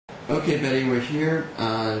Okay, Betty, we're here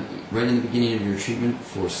right in the beginning of your treatment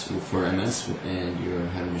for MS, and you're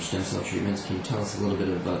having your stem cell treatments. Can you tell us a little bit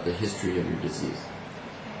about the history of your disease?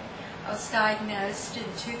 I was diagnosed in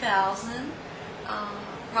 2000.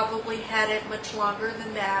 Probably had it much longer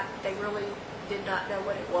than that. They really did not know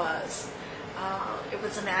what it was. It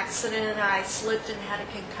was an accident. I slipped and had a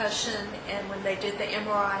concussion, and when they did the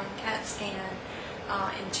MRI and CAT scan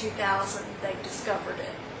in 2000, they discovered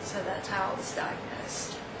it. So that's how I was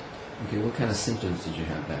diagnosed. Okay, what kind of symptoms did you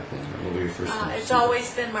have back then? Or what were your first symptoms? It's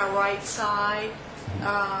always been my right side.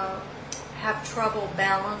 Have trouble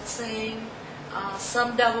balancing,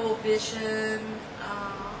 some double vision,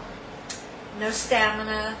 no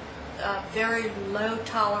stamina, very low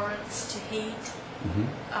tolerance to heat.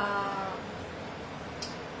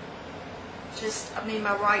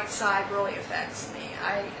 My right side really affects me.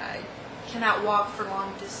 I cannot walk for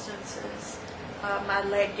long distances. My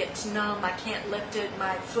leg gets numb. I can't lift it.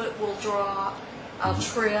 My foot will drop. I'll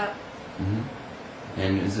trip.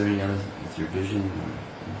 And is there any other with your vision?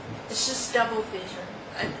 It's just double vision,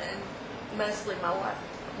 and mostly my left.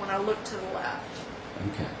 When I look to the left.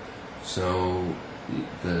 Okay. So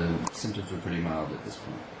the symptoms are pretty mild at this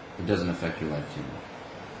point. It doesn't affect your life too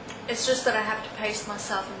much. It's just that I have to pace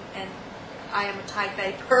myself, and I am a type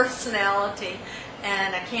A personality,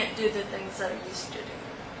 and I can't do the things that I used to do.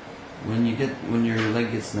 When your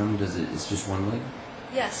leg gets numb, it's just one leg?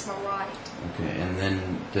 Yes, my right. Okay, and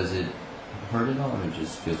then does it hurt at all, or it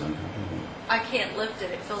just feels uncomfortable? I can't lift it.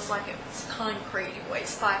 It feels like it's concrete. It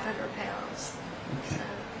weighs 500 pounds. Okay.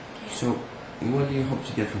 So what do you hope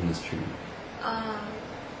to get from this treatment?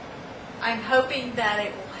 I'm hoping that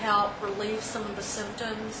it will help relieve some of the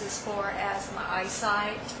symptoms as far as my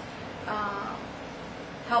eyesight,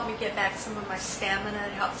 help me get back some of my stamina,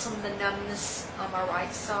 and help some of the numbness on my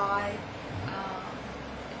right side.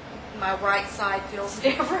 My right side feels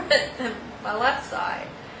different than my left side.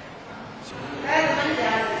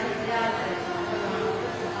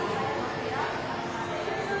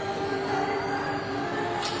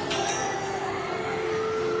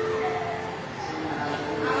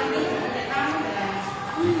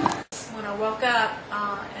 When I woke up,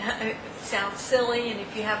 it sounds silly, and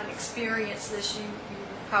if you haven't experienced this, you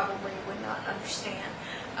probably would not understand.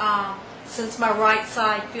 Since my right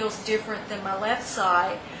side feels different than my left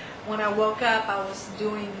side, when I woke up, I was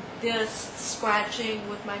doing this, scratching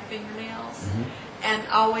with my fingernails, and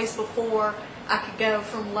always before I could go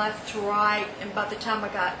from left to right, and by the time I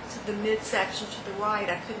got to the midsection to the right,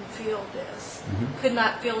 I couldn't feel this. Could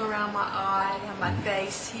not feel around my eye, on my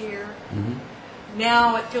face here.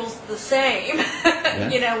 Now it feels the same.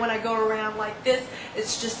 You know, when I go around like this,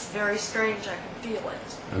 it's just very strange. I can feel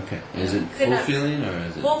it. Okay. Is it full feeling, or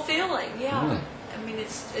is it? Full feeling, yeah. Really? I mean,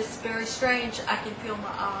 it's very strange. I can feel my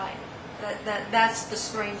eye. That's the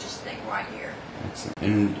strangest thing right here. Excellent.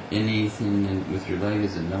 And anything with your leg,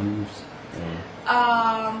 is it numbs?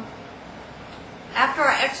 After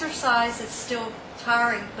I exercise, it's still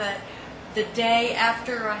tiring, but the day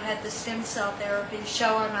after I had the stem cell therapy,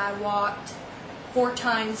 Shella and I walked 4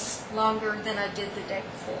 times longer than I did the day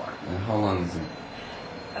before. And how long is it?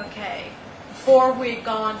 Okay. Before we had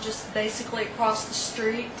gone just basically across the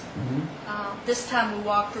street. This time we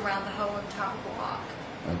walked around the whole entire block.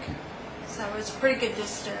 Okay. So it was a pretty good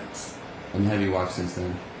distance. And have you walked since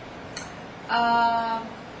then?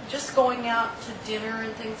 Just going out to dinner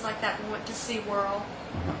and things like that. We went to SeaWorld.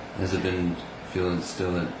 Has it been feeling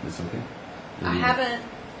still that it's okay? I haven't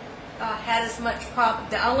had as much problem.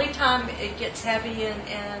 The only time it gets heavy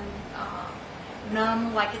and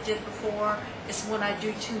numb like it did before is when I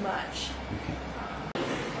do too much. Okay.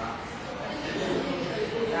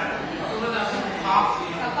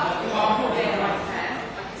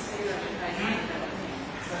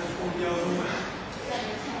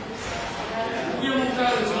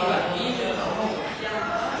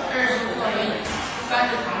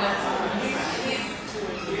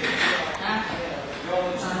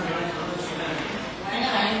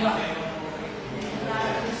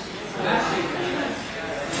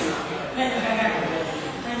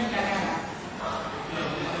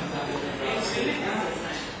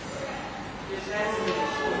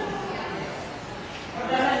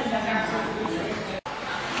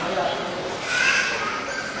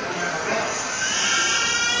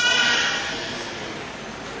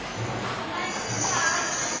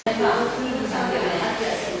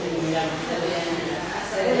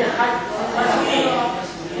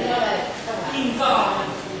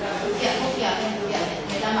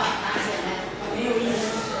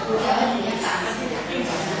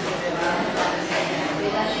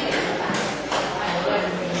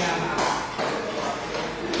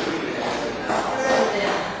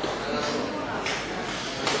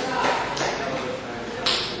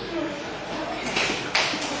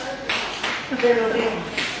 She couldn't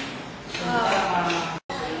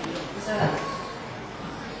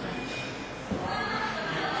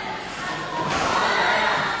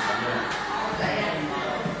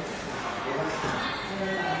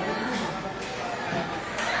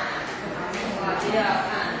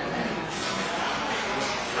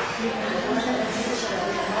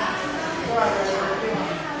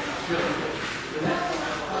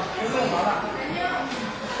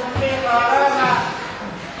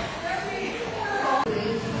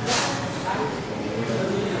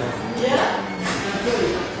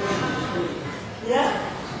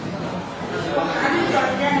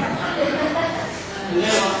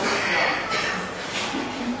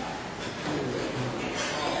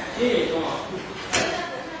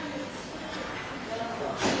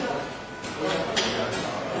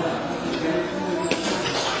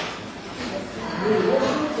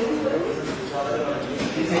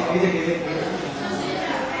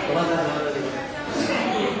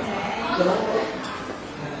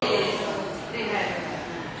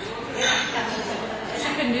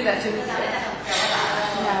do that to me.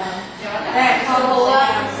 No. Hey, hold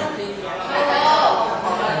up.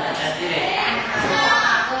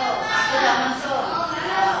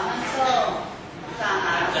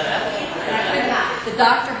 The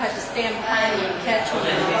doctor had to stand behind me and catch me when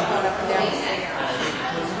I was going up and down the stairs.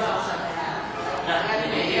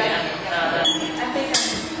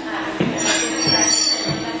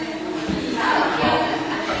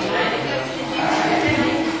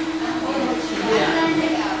 I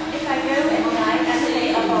think if I go at night, I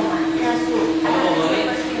stay up all night.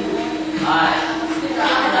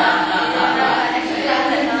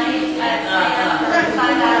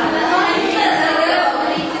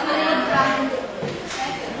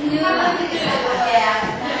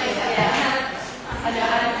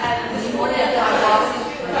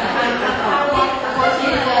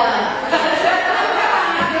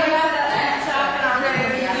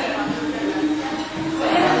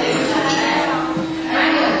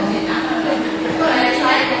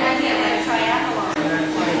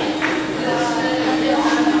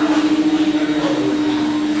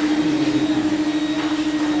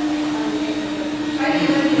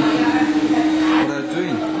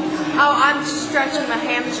 Oh, I'm just stretching my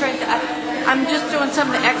hamstring. I'm just doing some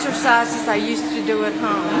of the exercises I used to do at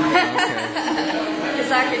home.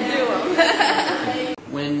 Because I can do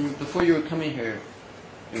them. Before you were coming here,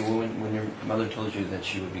 when your mother told you that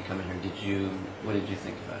she would be coming here, what did you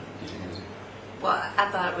think about it? Did you think it was Well, I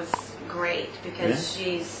thought it was great because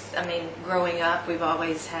growing up, we've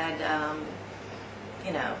always had,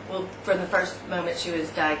 from the first moment she was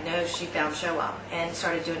diagnosed, she found show-up and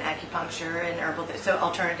started doing acupuncture and herbal, so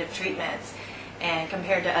alternative treatments. And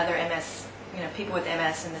compared to other MS, people with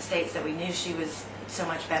MS in the States that we knew, she was so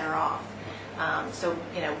much better off. I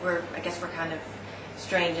guess we're kind of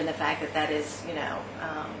strange in the fact that is,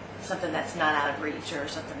 something that's not out of reach or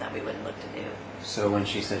something that we wouldn't look to do. So when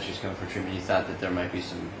she said she's coming for treatment, you thought that there might be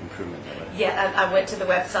some improvement that way? Yeah, I went to the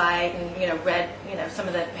website and read some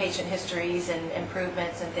of the patient histories and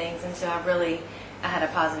improvements and things, and so I had a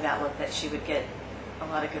positive outlook that she would get a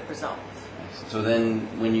lot of good results. So then,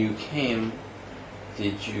 when you came,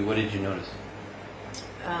 what did you notice?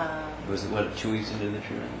 Was it 2 weeks into the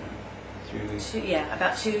treatment? 3 weeks?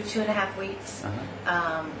 About 2.5 weeks.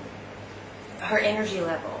 Uh-huh. Her energy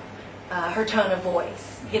level, her tone of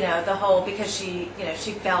voice, the whole, because she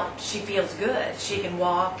feels good. She can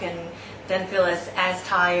walk and doesn't feel as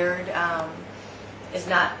tired, is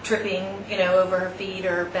not tripping, over her feet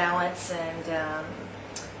or balance, and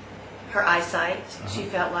her eyesight, she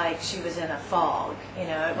felt like she was in a fog.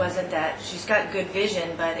 It wasn't that, she's got good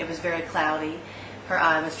vision, but it was very cloudy. Her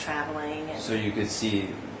eye was traveling. And so you could see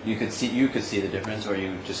the difference, or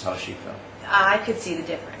just how she felt? I could see the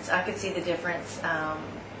difference.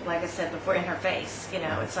 Like I said before, in her face.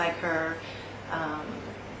 It's like her,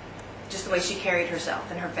 just the way she carried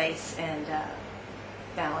herself in her face and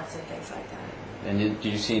balance and things like that. And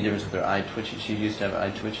did you see any difference with her eye twitching? She used to have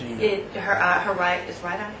eye twitching? Her right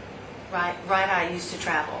eye used to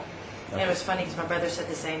travel. Okay. And it was funny because my brother said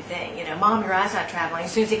the same thing. Mom, your eye's not traveling.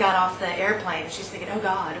 As soon as he got off the airplane, she's thinking, oh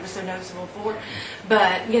God, it was so noticeable before.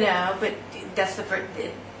 But that's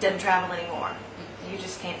it doesn't travel anymore. You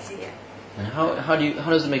just can't see it. And how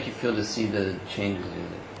does it make you feel to see the changes? Does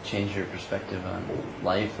it change your perspective on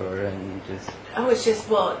life, Oh, it's just,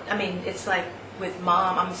 it's like with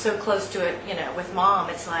Mom, I'm so close to it, with Mom,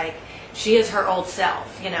 it's like she is her old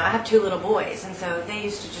self. I have 2 little boys, and so they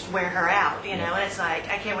used to just wear her out, and it's like,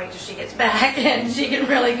 I can't wait till she gets back and she can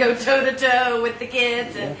really go toe-to-toe with the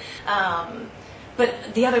kids. And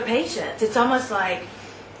but the other patients, it's almost like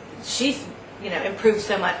she's improved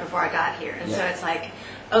so much before I got here. And so it's like,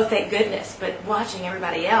 oh, thank goodness. But watching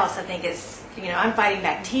everybody else, I think is, I'm fighting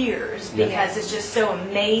back tears because it's just so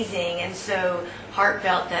amazing and so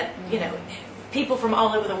heartfelt that, people from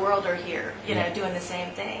all over the world are here, doing the same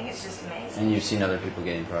thing. It's just amazing. And you've seen other people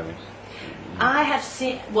getting progress? I have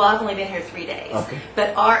seen, well, I've only been here 3 days. Okay.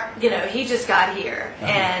 But Art, he just got here.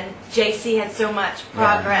 And JC had so much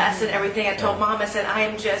progress and everything. I told Mom, I said, I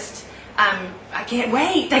can't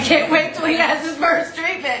wait. I can't wait till he has his first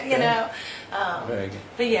treatment, Very good.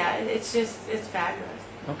 But yeah, it's fabulous.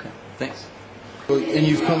 Okay, thanks. And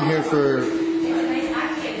you've come here for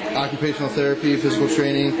occupational therapy, physical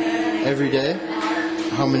training every day?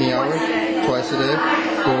 How many hours? Twice a day?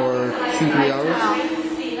 For 2-3 hours?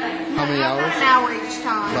 How many hours? An hour each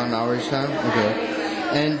time. About an hour each time? Okay.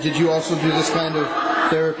 And did you also do this kind of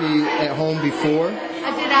therapy at home before? I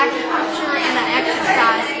did acupuncture and I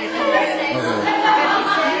exercised at home. Okay.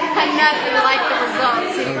 But nothing like the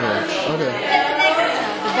results here. Okay.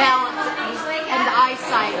 The balance and the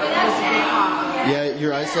eyesight was a big problem. Yeah,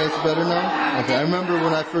 your eyesight's better now? Okay. I remember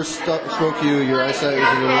when I first spoke to you, your eyesight was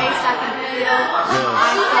a little... My face, I can feel. My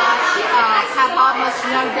eyesight, have almost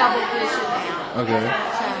no double vision now. Okay.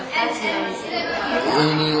 So that's amazing.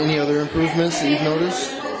 Any other improvements that you've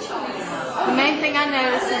noticed? The main thing I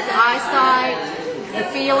noticed is the eyesight, the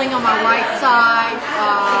feeling on my right side,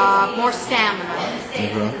 more stamina. Okay.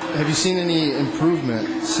 Have you seen any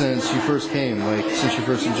improvement since you first came, like since your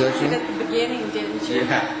first injection? At the beginning, didn't you?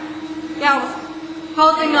 Yeah. Yeah, I was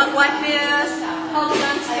holding up like this, holding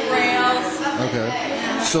on to the rails. Okay.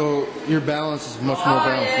 So your balance is much more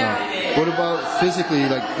balanced now. What about physically,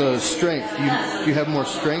 like the strength? Do you have more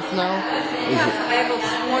strength now? Yes, I'm able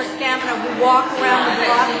to more stamina. We walk around the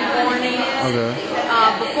block in the morning. Okay.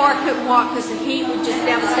 Before I couldn't walk because the heat would just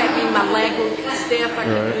devastate me. My leg would get stiff. I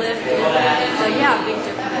couldn't lift it. So yeah, big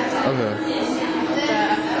difference. Okay.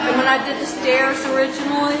 And when I did the stairs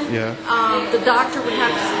originally, the doctor would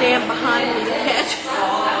have to stand behind me to catch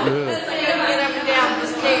me. Really? I couldn't get up and down the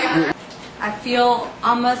stairs. I feel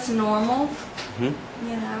almost normal,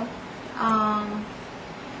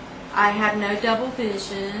 I have no double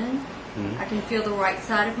vision. I can feel the right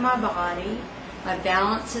side of my body. My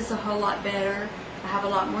balance is a whole lot better. I have a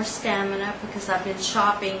lot more stamina because I've been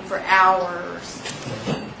shopping for hours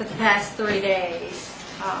for the past 3 days,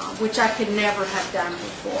 which I could never have done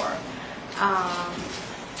before.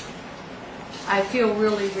 I feel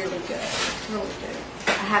really, really good, really good.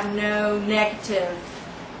 I have no negative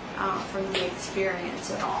from the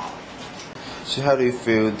experience at all. So how do you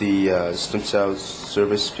feel the stem cell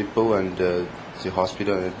service people and the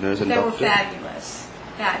hospital and the nurse and doctor? They were fabulous,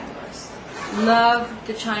 fabulous. Love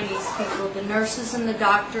the Chinese people. The nurses and the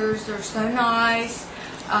doctors are so nice.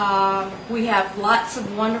 We have lots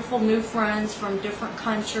of wonderful new friends from different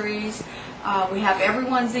countries. We have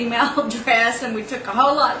everyone's email address and we took a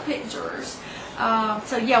whole lot of pictures.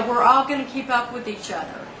 So yeah, we're all going to keep up with each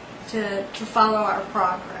other to follow our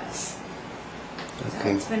progress. Okay.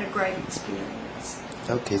 So it's been a great experience.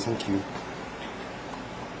 Okay, thank you.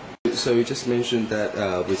 So you just mentioned that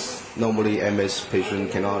with normally MS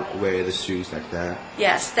patient cannot wear the shoes like that.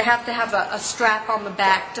 Yes, they have to have a strap on the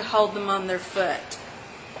back to hold them on their foot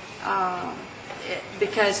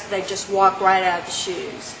because they just walk right out of the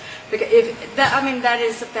shoes. Because that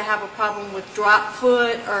is if they have a problem with drop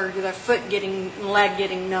foot or their leg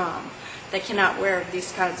getting numb. They cannot wear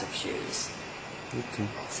these kinds of shoes. Okay.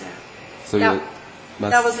 So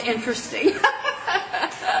that was interesting.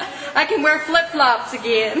 I can wear flip-flops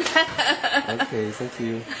again. Okay, thank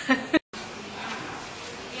you.